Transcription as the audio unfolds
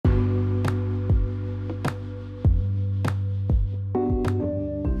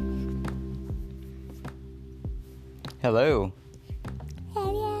Hello.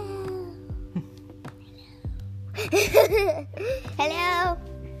 Hello. Hello.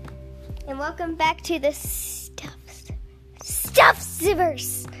 And welcome back to the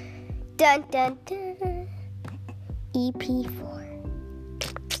Stuffsiverse. Dun dun dun. EP4.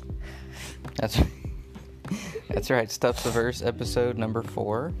 That's right. Stuffsiverse episode number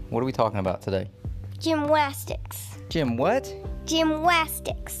 4. What are we talking about today? Gymnastics. Gym what?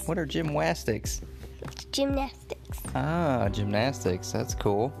 Gymnastics. What are gymnastics? Gymnastics. Ah, gymnastics. That's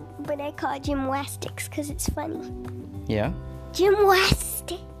cool. But I call it gymnastics because it's funny. Yeah?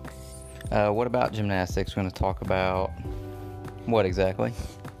 Gymnastics. What about gymnastics? We're going to talk about what exactly?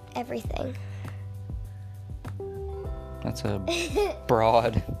 Everything. That's a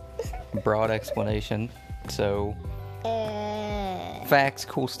broad explanation. So, facts,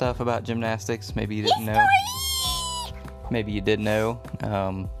 cool stuff about gymnastics. Maybe you didn't know. Maybe you did know.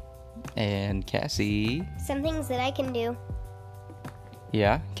 And Cassie. Some things that I can do.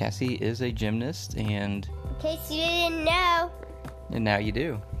 Yeah, Cassie is a gymnast, and in case you didn't know. And now you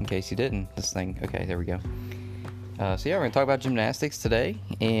do, in case you didn't. This thing. Okay, there we go. So yeah, we're going to talk about gymnastics today,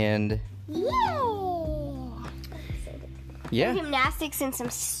 and yeah, gymnastics and some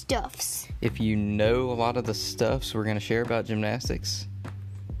stuffs. If you know a lot of the stuffs we're going to share about gymnastics,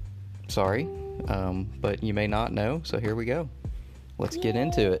 sorry, but you may not know, so here we go. Let's get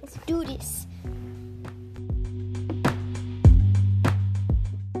into it. Let's do this.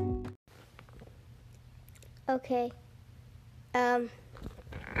 Okay. I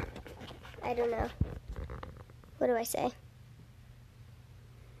don't know. What do I say?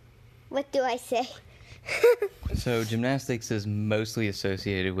 What do I say? So gymnastics is mostly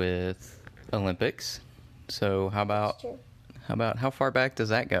associated with Olympics. So how about how far back does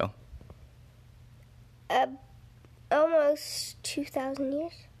that go? Almost 2,000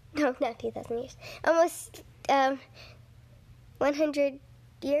 years. No, not 2,000 years. Almost 100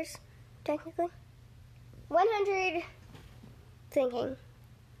 years, technically. 100. Thinking.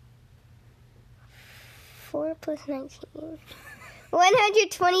 4 plus 19.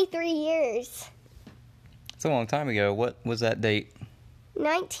 123 years. It's a long time ago. What was that date?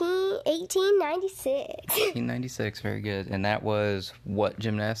 1896. 1896, very good. And that was what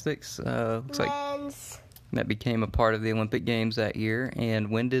gymnastics? Looks like that became a part of the Olympic Games that year. And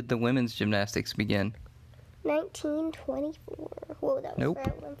when did the women's gymnastics begin? 1924. Whoa, that was Nope.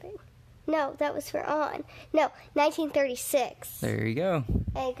 for Olympic. No, that was for on. No, 1936. There you go.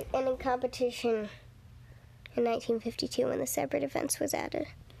 And in competition in 1952 when the separate events was added.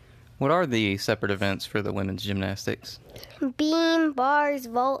 What are the separate events for the women's gymnastics? Beam, bars,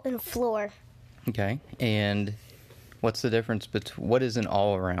 vault, and floor. Okay. And what's the difference between what is an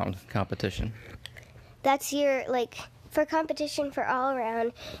all-around competition? That's your, for competition for all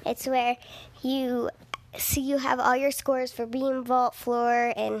around, it's where you have all your scores for beam, vault,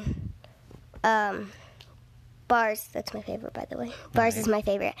 floor, and bars. That's my favorite, by the way. Bars is my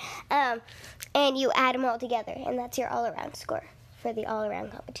favorite. And you add them all together, and that's your all-around score for the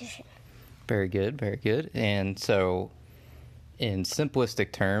all-around competition. Very good, very good. And so, in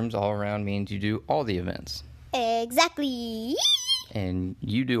simplistic terms, all-around means you do all the events. Exactly. And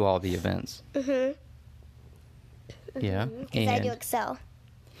you do all the events. Mm-hmm. Yeah. Because I do excel.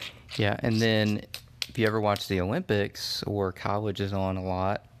 Yeah, and then if you ever watch the Olympics or college is on a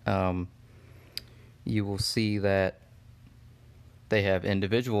lot, you will see that they have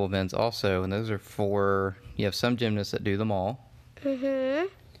individual events also, and those are you have some gymnasts that do them all. Mm-hmm.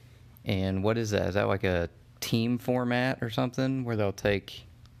 And what is that? Is that like a team format or something where they'll take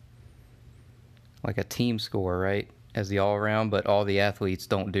like a team score, right, as the all-around, but all the athletes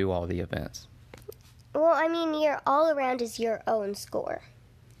don't do all the events? Well, I mean, your all-around is your own score.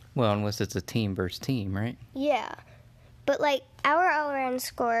 Well, unless it's a team versus team, right? Yeah. But, our all-around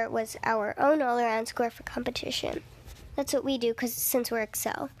score was our own all-around score for competition. That's what we do since we're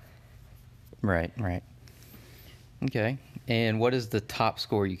Excel. Right. Okay. And what is the top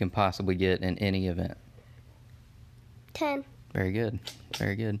score you can possibly get in any event? 10. Very good.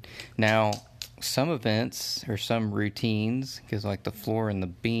 Now, some events or some routines, because the floor and the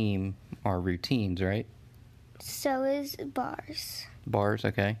beam are routines, right? So is bars. Bars,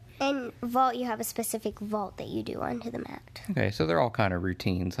 okay. And vault, you have a specific vault that you do onto the mat. Okay, so they're all kind of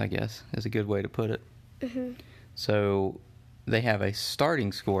routines, I guess, is a good way to put it. Mm-hmm. So they have a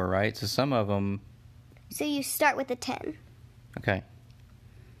starting score, right? So some of them... So you start with a 10. Okay.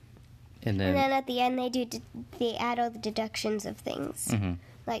 And then at the end, they add all the deductions of things. Mm-hmm.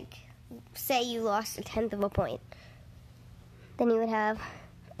 Say you lost a tenth of a point. Then you would have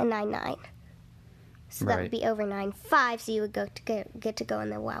a 9-9. So that would be over 9-5, so you would get to go on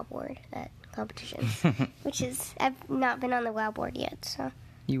the WOW board at competitions, which is, I've not been on the WOW board yet, so.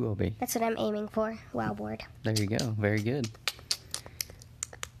 You will be. That's what I'm aiming for, WOW board. There you go. Very good.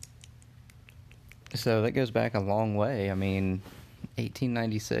 So that goes back a long way. I mean,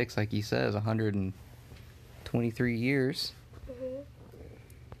 1896, like you said, is 123 years. Mm-hmm.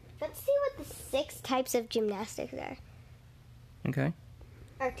 Let's see what the 6 types of gymnastics are. Okay.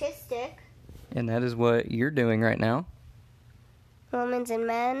 Artistic. And that is what you're doing right now. Women's and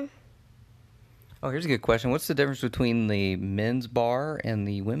men. Oh, here's a good question. What's the difference between the men's bar and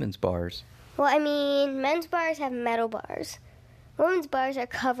the women's bars? Well, I mean, men's bars have metal bars. Women's bars are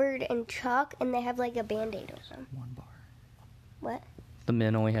covered in chalk, and they have like a Band-Aid on them. One bar. What? The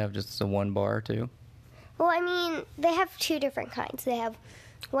men only have just the one bar, too? Well, I mean, they have 2 different kinds. They have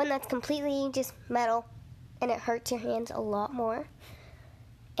one that's completely just metal, and it hurts your hands a lot more.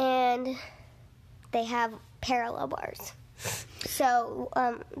 And they have parallel bars. So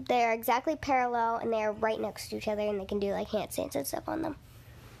they're exactly parallel, and they're right next to each other, and they can do like handstands and stuff on them.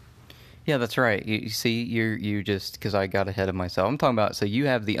 Yeah, that's right. You see, you just, because I got ahead of myself. I'm talking about, so you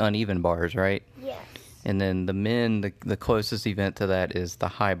have the uneven bars, right? Yes. And then the men, the closest event to that is the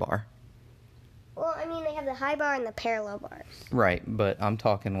high bar. Well, I mean, they have the high bar and the parallel bars. Right, but I'm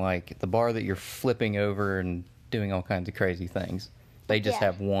talking like the bar that you're flipping over and doing all kinds of crazy things. They just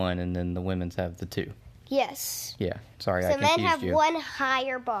have one, and then the women's have the 2. Yes. Yeah, sorry, So I confused men have you. one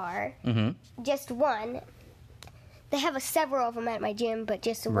higher bar, just one. They have several of them at my gym, but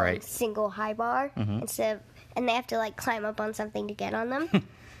just one single high bar instead of, and they have to like climb up on something to get on them.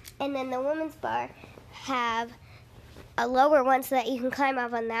 And then the women's bar have a lower one so that you can climb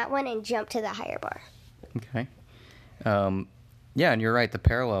up on that one and jump to the higher bar. Okay. Yeah, and you're right, the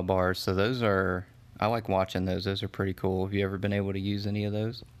parallel bars, so those are, I like watching those. Those are pretty cool. Have you ever been able to use any of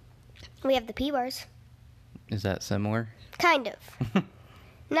those? We have the P bars. Is that similar? Kind of.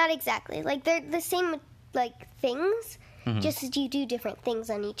 Not exactly. Like, they're the same, like, things, just as you do different things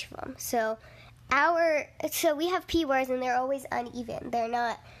on each of them. So we have P bars, and they're always uneven. They're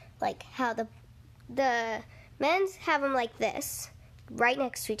not like how the men's have them like this, right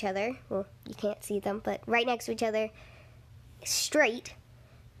next to each other. Well, you can't see them, but right next to each other, straight.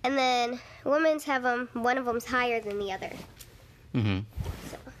 And then women's have them, one of them's higher than the other.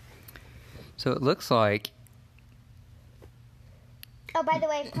 So it looks like... Oh, by the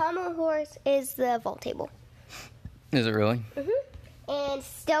way, pommel horse is the vault table. Is it really? And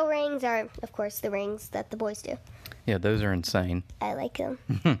still rings are, of course, the rings that the boys do. Yeah, those are insane. I like them.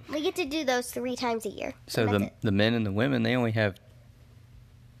 We get to do those 3 times a year. So the men and the women, they only have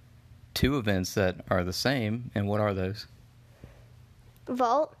 2 events that are the same. And what are those?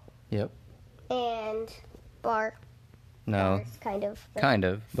 Vault. Yep. And bar. No. Bars, kind of. Kind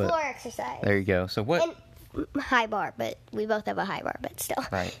of. But floor exercise. There you go. So what... And high bar, but we both have a high bar, but still.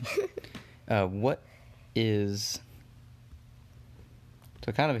 Right. What is...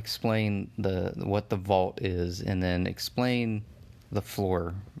 So kind of explain what the vault is, and then explain the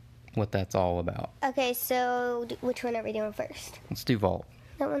floor, what that's all about. Okay, so which one are we doing first? Let's do vault.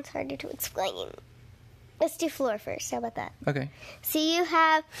 That one's harder to explain. Let's do floor first. How about that? Okay.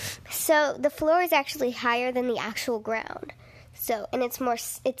 So the floor is actually higher than the actual ground. So, and it's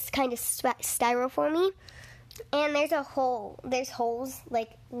kind of styrofoamy. And there's holes,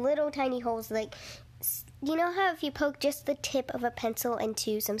 like little tiny holes, like, you know how if you poke just the tip of a pencil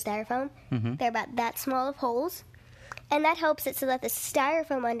into some styrofoam? They're about that small of holes. And that helps it so that the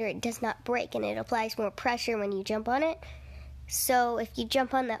styrofoam under it does not break, and it applies more pressure when you jump on it. So if you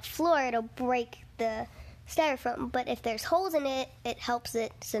jump on that floor, it'll break the styrofoam. But if there's holes in it, it helps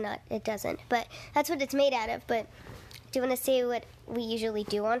it so it doesn't. But that's what it's made out of. But do you want to see what we usually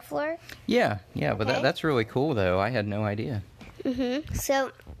do on floor? Yeah, but Okay. that's really cool, though. I had no idea.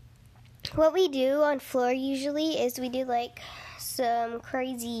 So what we do on floor usually is we do like some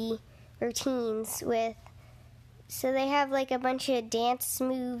crazy routines with, so they have like a bunch of dance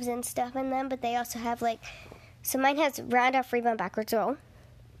moves and stuff in them, but they also have like, so mine has round off, rebound, backwards roll.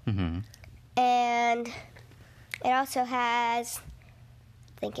 And it also has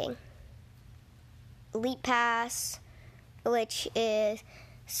leap pass, which is,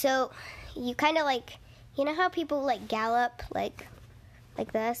 so you kind of like, you know how people like gallop like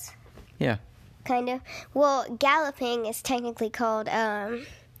this? Yeah. Kind of. Well, galloping is technically called, what's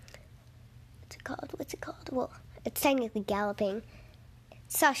it called? Well, it's technically galloping.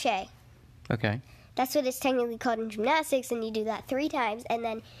 Sachet. Okay. That's what it's technically called in gymnastics, and you do that 3 times, and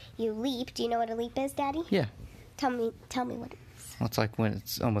then you leap. Do you know what a leap is, Daddy? Yeah. Tell me what it is. Well, it's like when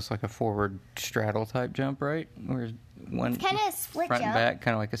it's almost like a forward straddle type jump, right? Where one It's kind of a split front jump. and back,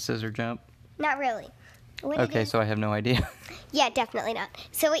 kind of like a scissor jump. Not really. Okay, so I have no idea. Yeah, definitely not.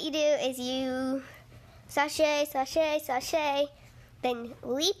 So what you do is you sashay, sashay, sashay, then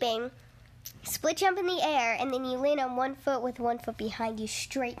leaping, split jump in the air, and then you land on one foot with one foot behind you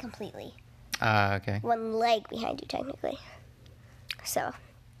straight completely. Okay. One leg behind you, technically. So,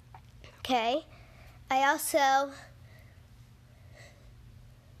 okay. I also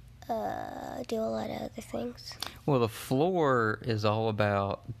do a lot of other things. Well, the floor is all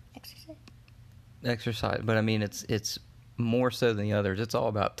about exercise, but I mean, it's more so than the others. It's all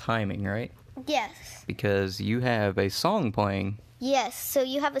about timing, right? Yes. Because you have a song playing. Yes, so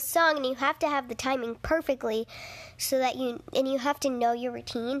you have a song and you have to have the timing perfectly so that you have to know your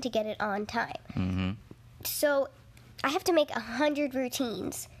routine to get it on time. Mm-hmm. So I have to make 100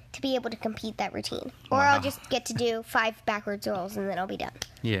 routines to be able to compete that routine. Or Wow. I'll just get to do 5 backwards rolls and then I'll be done.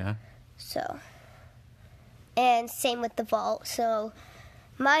 Yeah. So, and same with the vault. So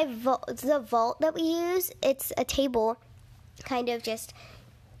the vault that we use, it's a table, kind of just,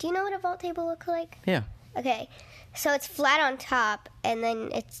 do you know what a vault table looks like? Yeah. Okay, so it's flat on top, and then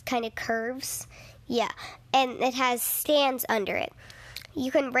it's kind of curves. Yeah, and it has stands under it.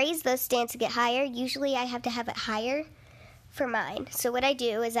 You can raise those stands to get higher. Usually I have to have it higher for mine. So what I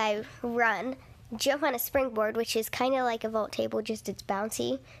do is I run, jump on a springboard, which is kind of like a vault table, just it's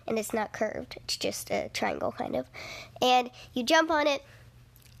bouncy, and it's not curved. It's just a triangle, kind of. And you jump on it,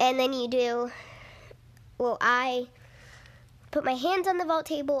 and then you do, well, I put my hands on the vault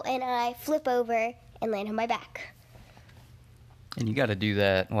table, and I flip over and land on my back. And you got to do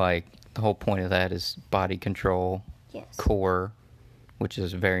that, like, the whole point of that is body control, Yes. core, which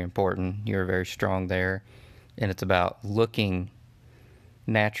is very important. You're very strong there. And it's about looking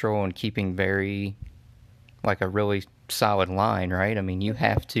natural and keeping very, like, a really solid line, right? I mean, you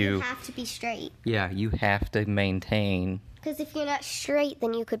have to... You have to be straight. Yeah, you have to maintain... Because if you're not straight,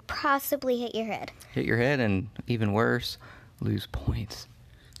 then you could possibly hit your head. Hit your head, and even worse, lose points.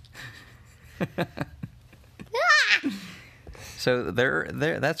 So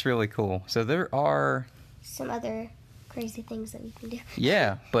that's really cool. So there are Some other crazy things that we can do.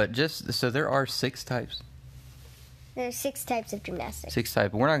 yeah, but just so there are 6 types. There are 6 types of gymnastics. 6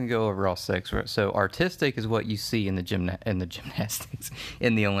 types. We're not gonna go over all 6. So artistic is what you see in the gymnastics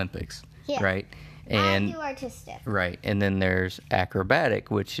in the Olympics, Yeah. right? I And do artistic. right, and then there's acrobatic,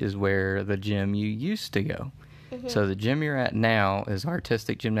 which is where the gym you used to go. Mm-hmm. So the gym you're at now is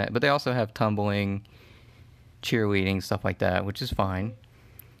artistic gymnastics, but they also have tumbling, cheerleading, stuff like that, which is fine.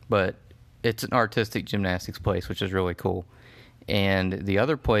 But it's an artistic gymnastics place, which is really cool. And the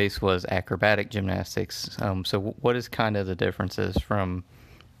other place was acrobatic gymnastics. So what is kind of the differences from,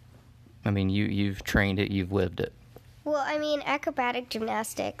 I mean, you've trained it, you've lived it. Well, I mean, acrobatic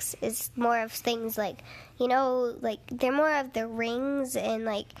gymnastics is more of things like, you know, like they're more of the rings and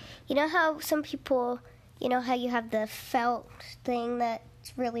like, you know how some people, you know how you have the felt thing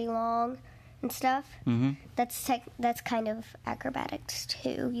that's really long and stuff? Mm-hmm. That's kind of acrobatics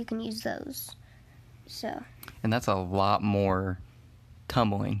too. You can use those. So. And that's a lot more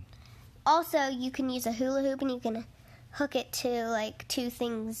tumbling. Also, you can use a hula hoop and you can hook it to like 2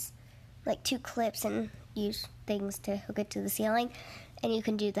 things, like 2 clips and use things to hook it to the ceiling, and you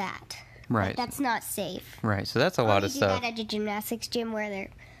can do that. Right. But that's not safe. Right, so that's a lot of stuff. You do that at a gymnastics gym where they're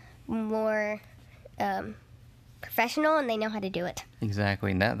more professional and they know how to do it.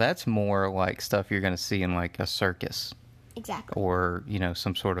 Exactly, and that's more like stuff you're going to see in like a circus. Exactly. Or, you know,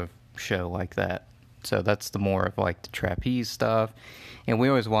 some sort of show like that. So that's the more of like the trapeze stuff. And we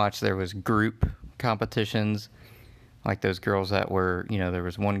always watched, there was group competitions, like those girls that were, you know, there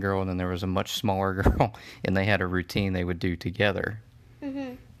was one girl and then there was a much smaller girl, and they had a routine they would do together.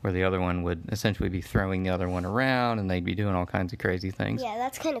 Mm-hmm. Where the other one would essentially be throwing the other one around, and they'd be doing all kinds of crazy things. Yeah,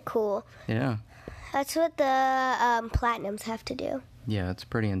 that's kind of cool. Yeah. That's what the platinums have to do. Yeah, it's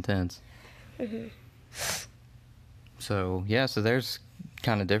pretty intense. Mm-hmm. So, yeah, so there's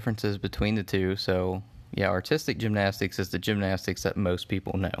kind of differences between the two. So, yeah, artistic gymnastics is the gymnastics that most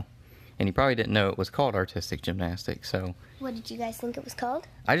people know. And you probably didn't know it was called artistic gymnastics, so... What did you guys think it was called?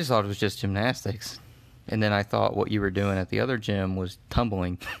 I just thought it was just gymnastics. And then I thought what you were doing at the other gym was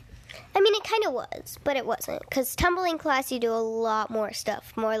tumbling. I mean, it kind of was, but it wasn't. Because tumbling class, you do a lot more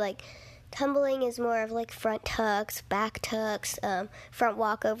stuff. More like, tumbling is more of like front tucks, back tucks, front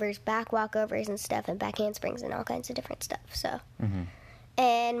walkovers, back walkovers and stuff, and back handsprings and all kinds of different stuff. So, Mm-hmm.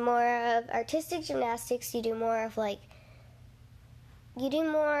 And more of artistic gymnastics, you do more of like, you do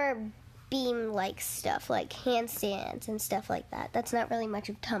more beam-like stuff, like handstands and stuff like that. That's not really much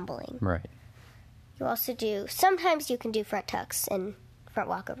of tumbling. Right. You also do, sometimes you can do front tucks and front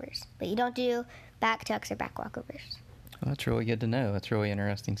walkovers, but you don't do back tucks or back walkovers. Well, that's really good to know. That's really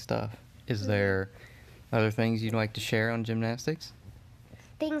interesting stuff. Is there Other things you'd like to share on gymnastics?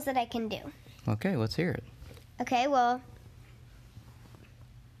 Things that I can do. Okay, let's hear it. Okay, well,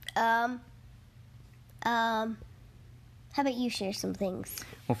 how about you share some things?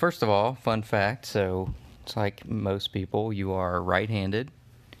 Well, first of all, fun fact. So it's like most people, you are right-handed,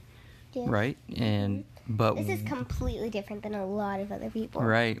 Yes. right? And but This is completely different than a lot of other people.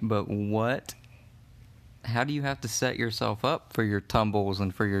 right, but how do you have to set yourself up for your tumbles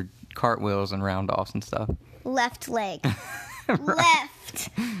and for your cartwheels and round-offs and stuff? Left leg. Left.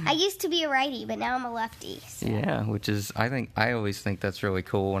 I used to be a righty, but now I'm a lefty. So. Yeah, which is, I always think that's really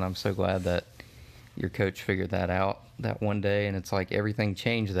cool, and I'm so glad that your coach figured that out that one day, and it's like everything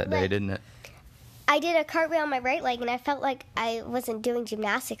changed that day, didn't it? I did a cartwheel on my right leg, and I felt like I wasn't doing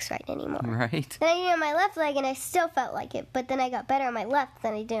gymnastics right anymore. Right. Then I did it on my left leg, and I still felt like it, but then I got better on my left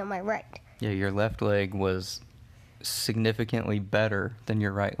than I did on my right. Yeah, your left leg was significantly better than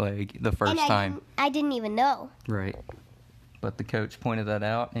your right leg the first time. I didn't even know. Right. But the coach pointed that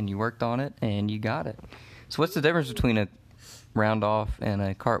out, and you worked on it, and you got it. So what's the difference between a round-off and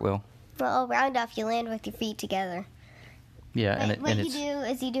a cartwheel? Well, round off, you land with your feet together. Yeah, What you do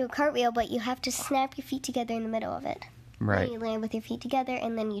is you do a cartwheel, but you have to snap your feet together in the middle of it. right. Then you land with your feet together,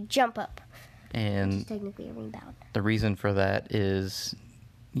 and then you jump up. Which is And technically a rebound. the reason for that is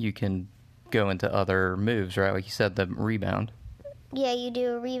you can go into other moves, right? Like you said, the rebound. Yeah, you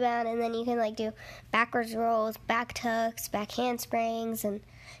do a rebound, and then you can like do backwards rolls, back tucks, back handsprings, and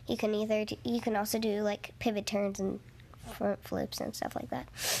you can you can also do like pivot turns and front flips and stuff like that.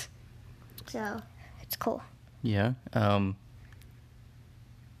 So it's cool. Yeah.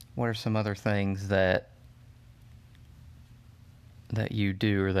 What are some other things that you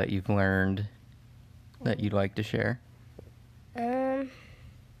do or that you've learned that you'd like to share? I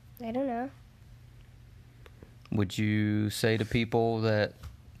don't know. Would you say to people that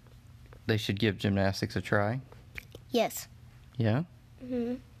they should give gymnastics a try? Yes. Yeah?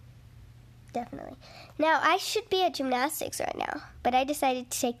 Definitely. Now, I should be at gymnastics right now, but I decided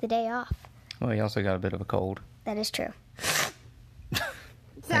to take the day off. Well, you also got a bit of a cold. That is true.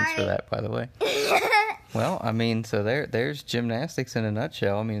 Thanks for that, by the way. Well, I mean, so there's gymnastics in a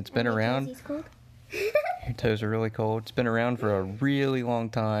nutshell. I mean, it's been around. Cassie's cold? Your toes are really cold. It's been around for a really long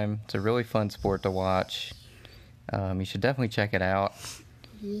time. It's a really fun sport to watch. You should definitely check it out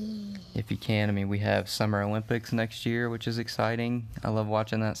if you can. I mean, we have Summer Olympics next year, which is exciting. I love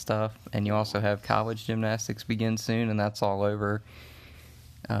watching that stuff. And you also have college gymnastics begin soon, and that's all over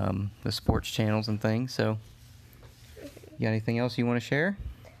the sports channels and things. So, you got anything else you want to share?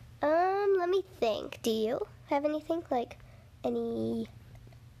 Let me think. Do you have anything? Like, any...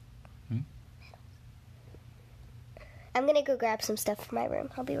 I'm gonna go grab some stuff from my room.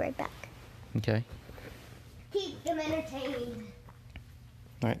 I'll be right back. Okay. Keep them entertained.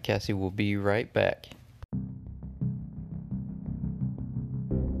 All right, Cassie, we'll be right back.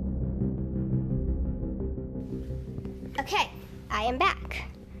 Okay, I am back.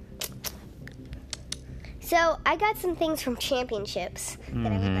 So, I got some things from championships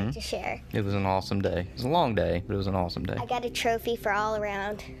that I would like to share. It was an awesome day. It was a long day, but it was an awesome day. I got a trophy for all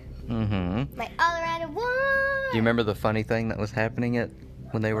around. Mm-hmm. My all around award! Do you remember the funny thing that was happening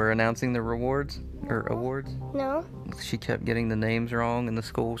when they were announcing the rewards or awards? No? She kept getting the names wrong and the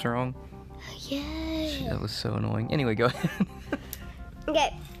schools wrong. Yeah. That was so annoying. Anyway, go ahead.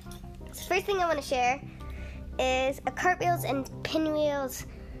 Okay, so first thing I want to share is a cartwheels and pinwheels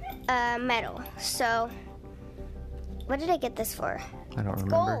medal. So, what did I get this for? I don't remember.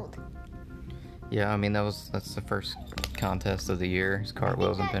 Gold. Yeah, I mean that's the first contest of the year. Is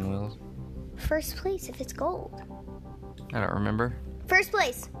cartwheels and pinwheels. First place if it's gold. I don't remember. First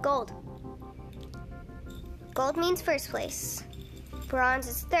place, gold. Gold means first place. Bronze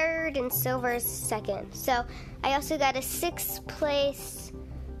is third and silver is second. So I also got a sixth place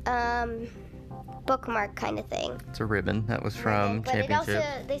bookmark kind of thing. It's a ribbon that was from But it championship.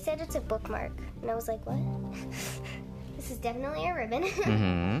 also, they said it's a bookmark. And I was like, what? This is definitely a ribbon.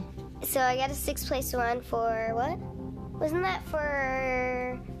 Mm-hmm. So I got a sixth place one for what? Wasn't that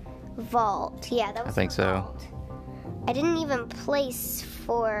for vault? Yeah, that was I think for so. vault. I didn't even place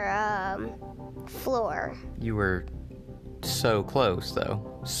for floor. You were so close,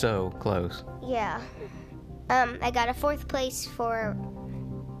 though. So close. Yeah. I got a fourth place for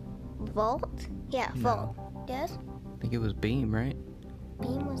vault. Yeah, vault. Yes. I think it was beam, right?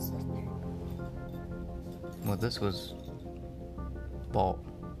 Beam was the third. Well, this was vault.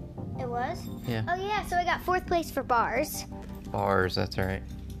 It was. Yeah. Oh yeah. So I got fourth place for bars. Bars, that's right.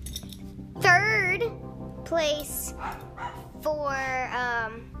 Third place for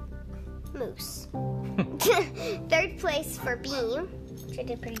moose. Third place for beam, which I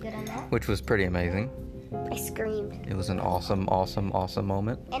did pretty good on that. Which was pretty amazing. I screamed. It was an awesome, awesome, awesome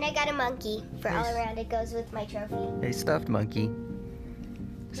moment. And I got a monkey for all around. It goes with my trophy. A stuffed monkey.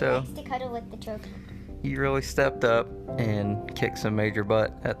 He So likes to cuddle with the trophy. you really stepped up and kicked some major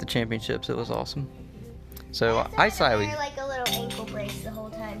butt at the championships. It was awesome. So I wear highly, like a little ankle brace the whole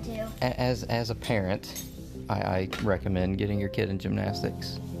time too. as a parent, I recommend getting your kid in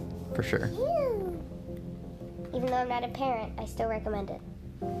gymnastics for sure. Ew. Even though I'm not a parent, I still recommend it.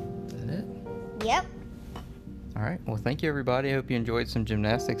 Is that it? Yep. All right. Well, thank you, everybody. I hope you enjoyed some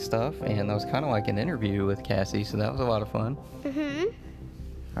gymnastics stuff. And that was kind of like an interview with Cassie, so that was a lot of fun. Mm-hmm. All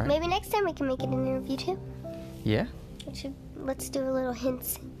right. Maybe next time we can make it an interview too. Yeah, Let's do a little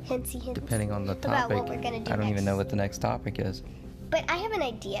hints. depending on the about topic. what we're gonna do I don't even next. know what the next topic is. But I have an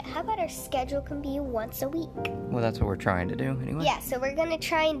idea. How about our schedule can be once a week? Well, that's what we're trying to do anyway. Yeah, so we're gonna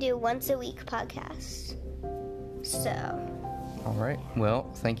try and do once a week podcast. So, All right. Well,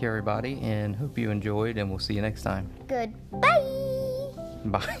 thank you, everybody, and hope you enjoyed, and we'll see you next time. goodbye.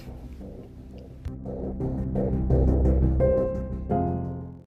 Bye.